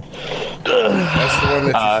smashed one. That's the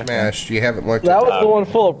one that you smashed. You haven't looked That at. was the one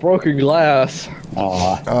full of broken glass.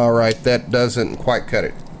 Aw. All right. That doesn't quite cut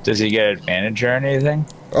it. Does he get advantage or anything?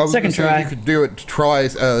 I was Second gonna say try. You could do it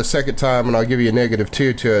twice, second time, and I'll give you a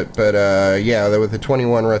 -2 to it. But yeah, with the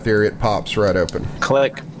 21 right there, it pops right open.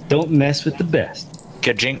 Click. Don't mess with the best.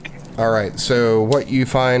 Kajink. All right. So what you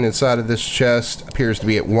find inside of this chest appears to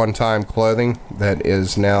be at one time clothing that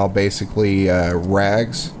is now basically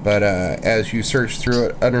rags. But as you search through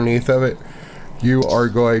it, underneath of it, you are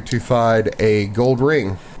going to find a gold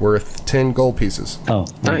ring worth 10 gold pieces. Oh,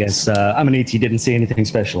 I guess Amaniti didn't say anything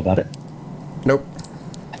special about it. Nope.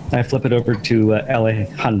 I flip it over to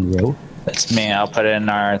Alejandro. That's me. I'll put it in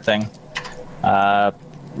our thing.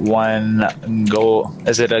 One gold.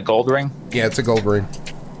 Is it a gold ring? Yeah, it's a gold ring.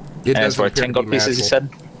 It And it's doesn't worth appear 10 to gold be pieces, you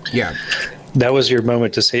magical. said? Yeah. That was your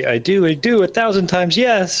moment to say, I do 1,000 times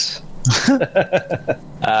yes.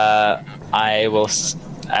 I will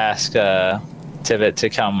ask Tivit to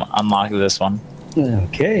come unlock this one.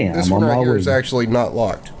 Okay, This I'm one on right my here way. is actually not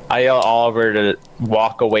locked. I yell Oliver to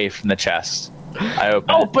walk away from the chest. I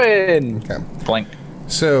open Open. Okay. it. Blink.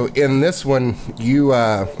 So in this one, you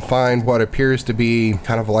find what appears to be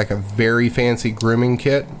kind of like a very fancy grooming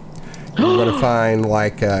kit. You're going to find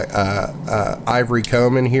like a ivory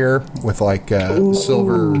comb in here with like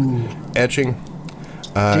silver etching.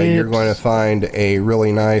 You're going to find a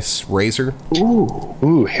really nice razor.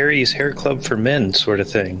 Ooh, Harry's Hair Club for Men sort of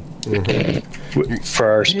thing.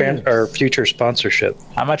 For our future sponsorship.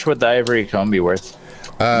 How much would the ivory comb be worth?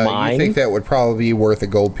 You Mine? think that would probably be worth a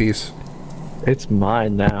gold piece? It's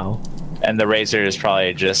mine now. And the razor is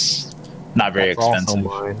probably just not very It's also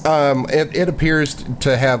expensive. mine. It appears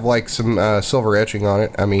to have like some silver etching on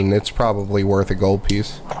it. I mean, it's probably worth a gold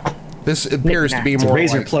piece. This appears to be It's a more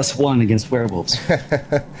razor like, +1 against werewolves.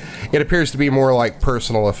 it appears to be more like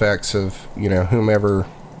personal effects of, you know, whomever.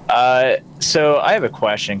 So I have a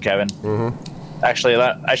question, Kevin. Actually,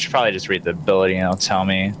 I should probably just read the ability and it'll tell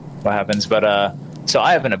me what happens. But so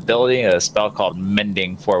I have an ability, a spell called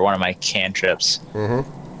Mending for one of my cantrips.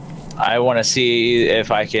 I want to see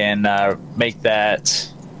if I can make that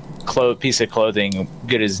piece of clothing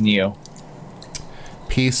good as new.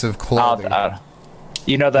 Piece of clothing.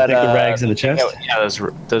 You know that Like the rags in the chest? Yeah,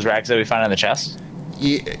 those rags that we find in the chest.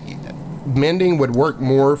 Mending would work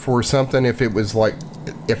more for something if it was like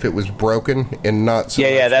if it was broken and not so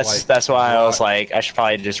Yeah, much that's why I was rot. like, I should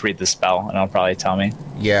probably just read the spell, and it'll probably tell me.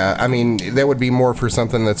 Yeah, I mean, that would be more for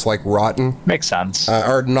something that's like rotten. Makes sense.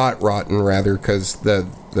 Or not rotten, rather, because the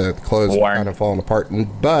clothes are Worn. kind of falling apart.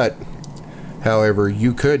 But, however,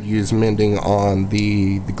 you could use mending on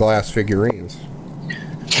the glass figurines.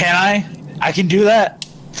 Can I? I can do that.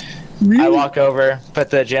 I walk over, put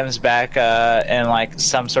the gems back in like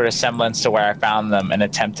some sort of semblance to where I found them, and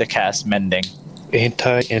attempt to cast mending.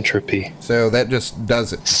 Anti-entropy. So that just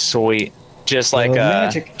does it. Sweet. Just like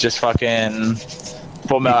magic. just fucking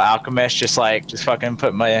Full Metal Alchemist. Just fucking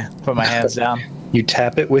put my hands down. You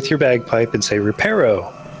tap it with your bagpipe and say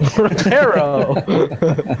reparo. Arrow.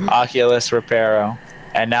 Oculus Reparo.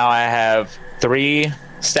 And now I have 3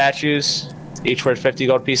 statues, each worth 50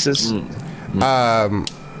 gold pieces.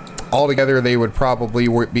 Altogether, they would probably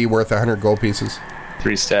be worth 100 gold pieces.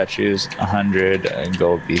 3 statues, 100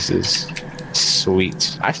 gold pieces.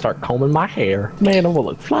 Sweet. I start combing my hair. Man, I'm gonna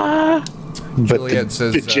look fly. But Juliet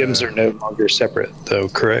says, the gems are no longer separate, though,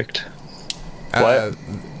 correct?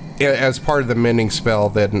 As part of the mending spell,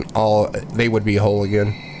 then they would be whole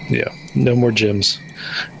again. Yeah. No more gems.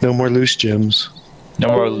 No more loose gems. No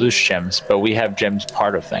more loose gems, but we have gems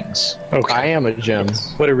part of things. Okay. I am a gem.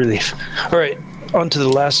 What a relief. All right. On to the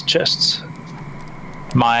last chests.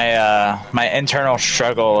 My internal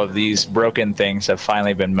struggle of these broken things have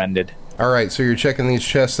finally been mended. All right, so you're checking these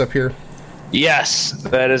chests up here? Yes,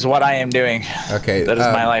 that is what I am doing. Okay. That is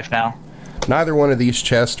my life now. Neither one of these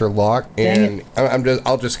chests are locked, and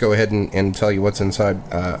I'll just go ahead and tell you what's inside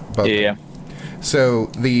both. Yeah. So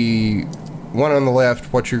the one on the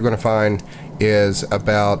left, what you're going to find is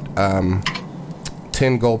about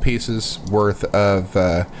 10 gold pieces worth of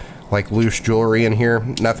like loose jewelry in here.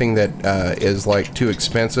 Nothing that is like too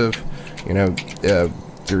expensive. You know,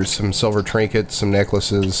 there's some silver trinkets, some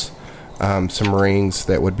necklaces, some rings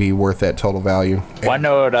that would be worth that total value. One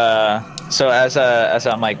note. So as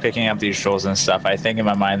I'm like picking up these jewels and stuff, I think in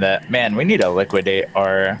my mind that, man, we need to liquidate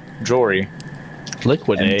our jewelry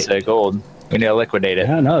Liquidate. into gold. We need to liquidate it.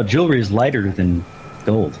 I don't know. Jewelry is lighter than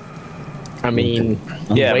gold. I mean,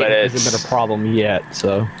 Yeah, weight but hasn't it's- been a problem yet.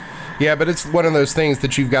 So Yeah, but it's one of those things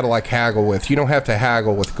that you've got to like haggle with. You don't have to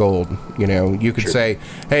haggle with gold. You know, you could say,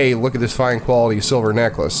 "Hey, look at this fine quality silver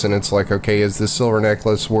necklace," and it's like, okay, is this silver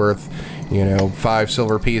necklace worth, 5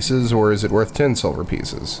 silver pieces, or is it worth 10 silver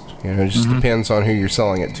pieces? It just depends on who you're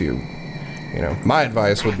selling it to. My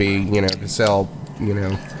advice would be, to sell,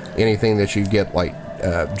 anything that you get like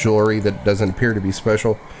jewelry that doesn't appear to be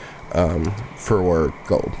special for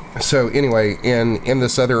gold. So anyway, in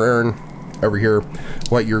this other urn over here,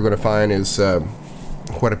 what you're going to find is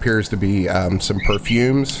what appears to be some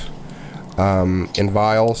perfumes in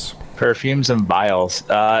vials. Perfumes and vials.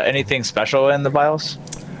 Anything special in the vials?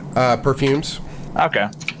 Perfumes. Okay.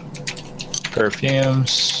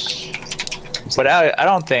 Perfumes. But I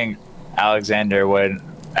don't think Alexander would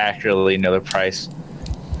accurately know the price.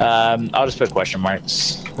 I'll just put question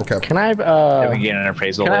marks. Okay. can I Then we get an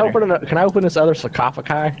appraisal can I later. open this other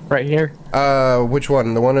sarcophagi right here? Which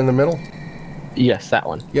one? The one in the middle? Yes, that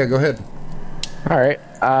one. Yeah, go ahead. All right.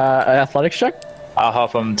 Athletics check. I'll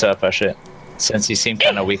help him to push it, since he seemed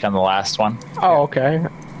kind of weak on the last one. Oh, okay.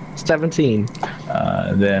 17.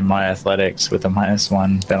 Then my athletics with a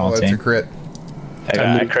 -1 Oh, penalty. that's a crit.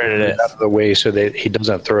 I credited it. Out of the way so that he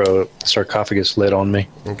doesn't throw a sarcophagus lid on me.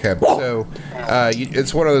 Okay, so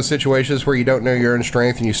it's one of those situations where you don't know your own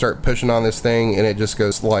strength and you start pushing on this thing and it just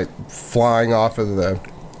goes like flying off of the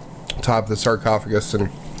top of the sarcophagus and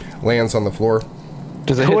lands on the floor.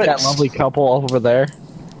 Does it hit that lovely couple over there?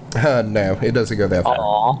 No, it doesn't go that far.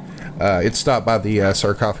 Aw. It's stopped by the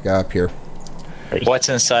sarcophagi up here. What's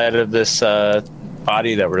inside of this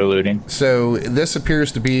body that we're looting? So this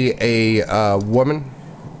appears to be a woman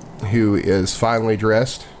who is finely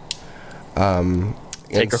dressed.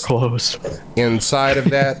 Take her clothes. Inside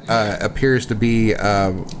of that appears to be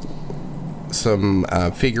some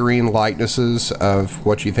figurine likenesses of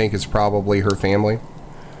what you think is probably her family.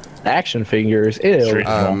 Action figures.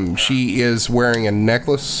 Ew. She is wearing a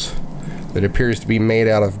necklace that appears to be made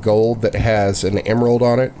out of gold that has an emerald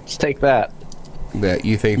on it Let's take that. that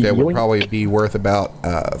you think that would Yoink. probably be worth about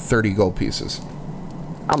 30 gold pieces.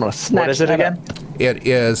 I'm gonna snatch What is it that again? up. It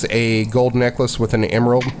is a gold necklace with an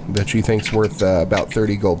emerald that you think's worth about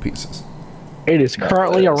 30 gold pieces. It is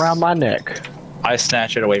currently around my neck. I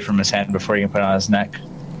snatch it away from his hand before he can put it on his neck.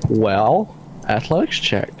 Well, athletics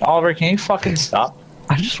check. Oliver, can you fucking stop?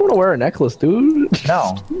 I just want to wear a necklace, dude.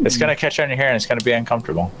 No, it's gonna catch on your hair and it's gonna be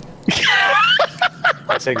uncomfortable.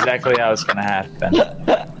 That's exactly how it's gonna happen.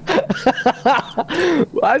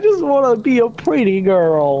 I just want to be a pretty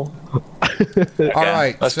girl. All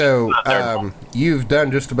right, so you've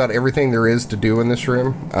done just about everything there is to do in this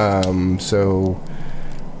room. So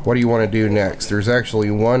what do you want to do next? There's actually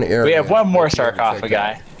one area. We have one more that you have to check sarcophagi.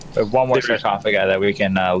 out. We have one more sarcophagi that we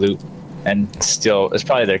can loot and steal. It's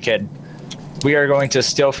probably their kid. We are going to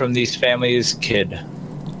steal from these families' kid.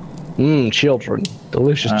 Children.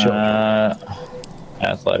 Delicious children.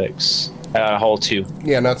 Athletics. Hole 2.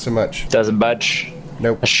 Yeah, not so much. Doesn't budge.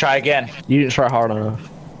 Nope. Let's try again. You didn't try hard enough.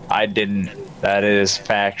 I didn't. That is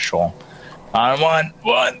factual. On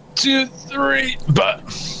 1, 2, 3,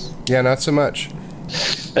 but Yeah, not so much.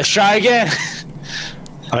 let's try again.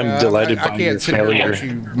 I'm delighted I by your can't sit here and failure. watch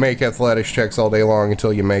you make athletics checks all day long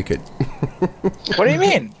until you make it. What do you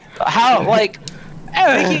mean? How, like, we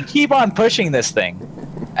can keep on pushing this thing.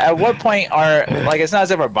 At what point are, like, it's not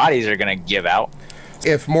as if our bodies are going to give out.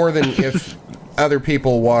 If other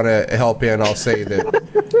people want to help in, I'll say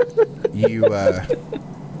that you.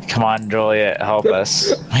 Come on, Juliet, help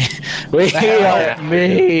us. we are.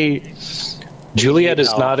 Me. Juliet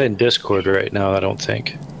is not in Discord right now, I don't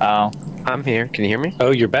think. Oh, I'm here. Can you hear me?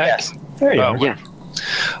 Oh, you're back? yes. There you Oh, are. Yeah.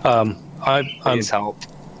 I'm Please help.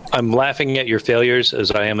 I'm laughing at your failures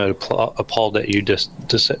as I am appalled at you just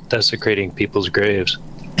desecrating people's graves.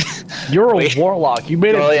 You're a Wait. warlock. You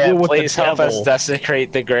made a deal Juliet, with please the help devil. us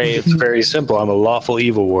desecrate the grave. It's very simple. I'm a lawful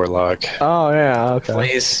evil warlock. Oh yeah. Okay.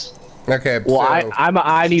 Please. Okay. Well, so,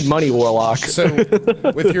 I need money, warlock. So,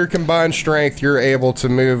 with your combined strength, you're able to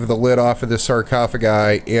move the lid off of the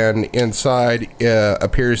sarcophagi, and inside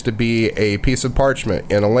appears to be a piece of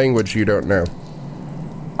parchment in a language you don't know.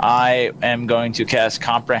 I am going to cast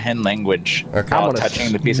Comprehend Language Okay. while I'm gonna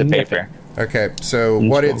touching the piece of sniff paper. Okay, so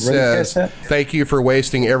what it already says, cast thank you for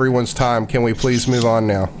wasting everyone's time. Can we please move on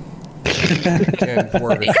now? And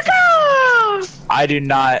Dwarvish. I do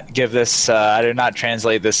not give this, I do not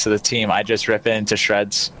translate this to the team. I just rip it into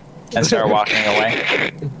shreds and start walking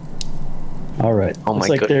away. All right. Oh my Looks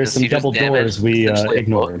like goodness. there's some you just double damaged doors we essentially a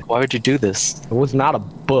ignored. book. Why would you do this? It was not a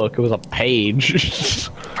book. It was a page.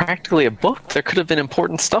 Practically a book. There could have been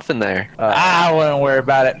important stuff in there. I wouldn't worry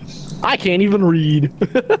about it. I can't even read.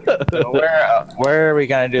 Where are we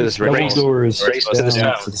going to do this Double race? doors race to the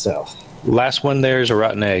down south. to the south. Last one there is a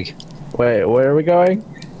rotten egg. Wait, where are we going?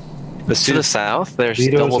 To the south, there's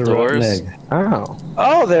Vito's double a rotten doors. egg. Oh,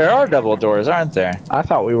 Oh, there are double doors, aren't there? I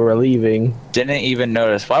thought we were leaving. Didn't even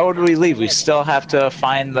notice. Why would we leave? We still have to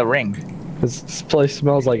find the ring. This place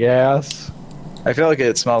smells like ass. I feel like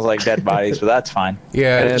it smells like dead bodies, but that's fine.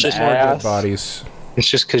 Yeah, And it's just more ass. dead bodies. It's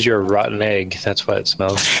just because you're a rotten egg. That's why it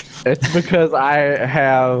smells. It's because I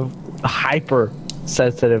have a hyper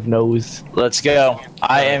sensitive nose. Let's go.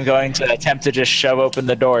 I am going to attempt to just shove open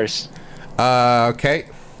the doors. Okay,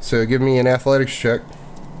 so give me an athletics check.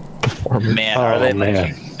 Man, are they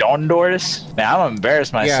man. stone doors? Man, I'm gonna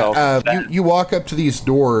embarrass myself. You walk up to these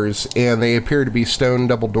doors, and they appear to be stone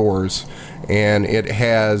double doors, and it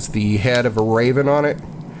has the head of a raven on it,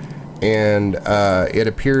 and it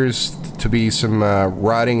appears to be some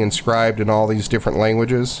writing inscribed in all these different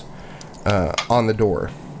languages on the door.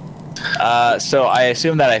 So I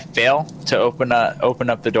assume that I fail to open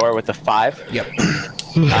up the door with a 5. Yep.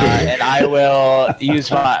 And I will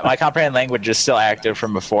use my comprehend language is still active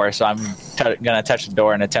from before, so I'm gonna touch the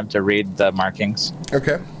door and attempt to read the markings.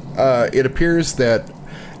 Okay. It appears that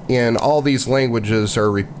in all these languages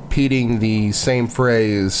are repeating the same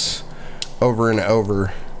phrase over and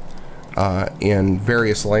over in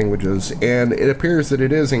various languages, and it appears that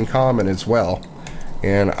it is in common as well.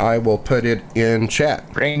 And I will put it in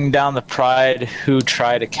chat. Bring down the pride who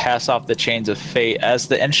try to cast off the chains of fate. As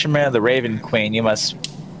the instrument of the Raven Queen, you must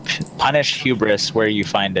punish hubris where you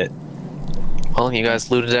find it. Well, you guys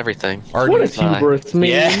looted everything. Are What you- does hubris mean?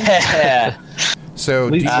 Yeah. so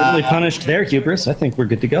We do, certainly punished their hubris. I think we're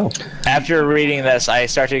good to go. After reading this, I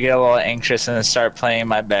start to get a little anxious and start playing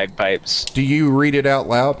my bagpipes. do you read it out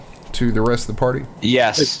loud to the rest of the party?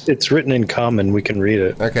 Yes. It's written in common. We can read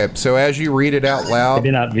it. Okay, so as you read it out I loud,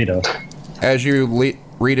 did not veto. as you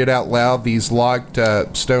read it out loud, these locked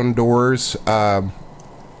stone doors,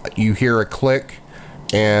 you hear a click,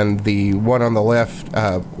 and the one on the left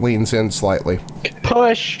leans in slightly.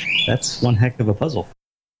 Push. That's one heck of a puzzle.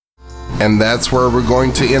 And that's where we're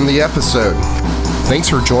going to end the episode. Thanks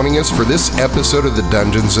for joining us for this episode of the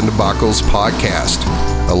Dungeons and Debacles podcast.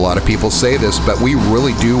 A lot of people say this, but we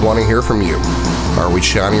really do want to hear from you. Are we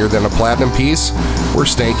shinier than a platinum piece? Or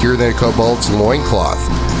stankier than a kobold's loincloth?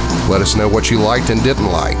 Let us know what you liked and didn't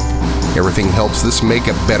like. Everything helps this make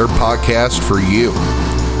a better podcast for you.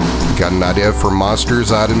 Got an idea for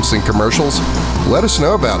monsters, items, and commercials? Let us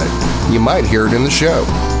know about it. You might hear it in the show.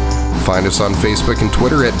 Find us on Facebook and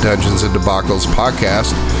Twitter at Dungeons and Debacles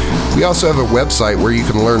Podcast, We also have a website where you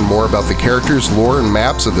can learn more about the characters, lore, and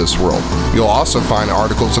maps of this world. You'll also find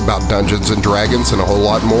articles about Dungeons & Dragons and a whole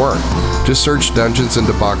lot more. Just search Dungeons &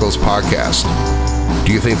 Debacles Podcast.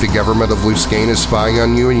 Do you think the government of Luscane is spying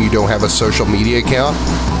on you and you don't have a social media account?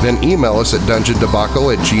 Then email us at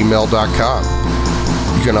dungeondebacle@gmail.com.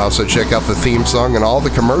 You can also check out the theme song and all the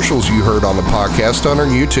commercials you heard on the podcast on our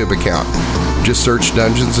YouTube account. Just search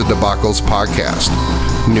Dungeons & Debacles Podcast.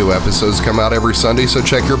 New episodes come out every Sunday, so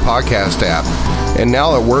check your podcast app. And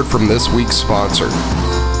now a word from this week's sponsor.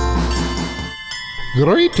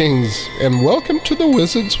 Greetings, and welcome to the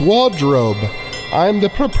Wizard's Wardrobe. I'm the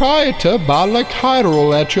proprietor, Balak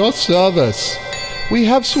Hyrule, at your service. We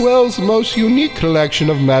have Swell's most unique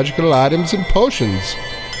collection of magical items and potions.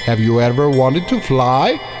 Have you ever wanted to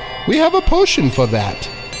fly? We have a potion for that.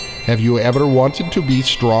 Have you ever wanted to be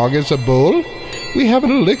strong as a bull? We have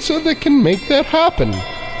an elixir that can make that happen.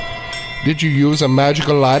 Did you use a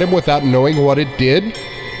magical item without knowing what it did?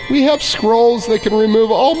 We have scrolls that can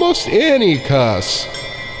remove almost any curse.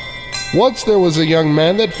 Once there was a young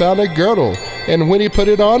man that found a girdle, and when he put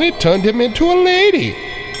it on, it turned him into a lady.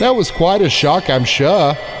 That was quite a shock, I'm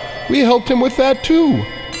sure. We helped him with that too.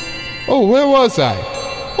 Oh, where was I?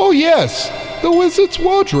 Oh yes, the Wizard's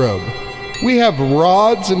Wardrobe. We have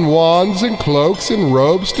rods and wands and cloaks and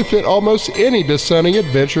robes to fit almost any discerning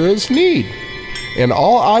adventurer's need. And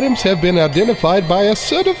all items have been identified by a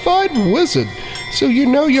certified wizard, so you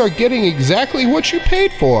know you're getting exactly what you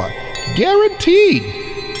paid for. Guaranteed.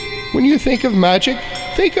 When you think of magic,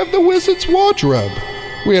 think of the Wizard's Wardrobe.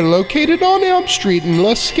 We are located on Elm Street in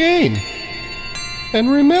Luscane.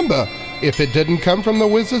 And remember, if it didn't come from the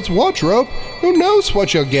Wizard's Wardrobe, who knows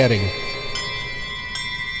what you're getting?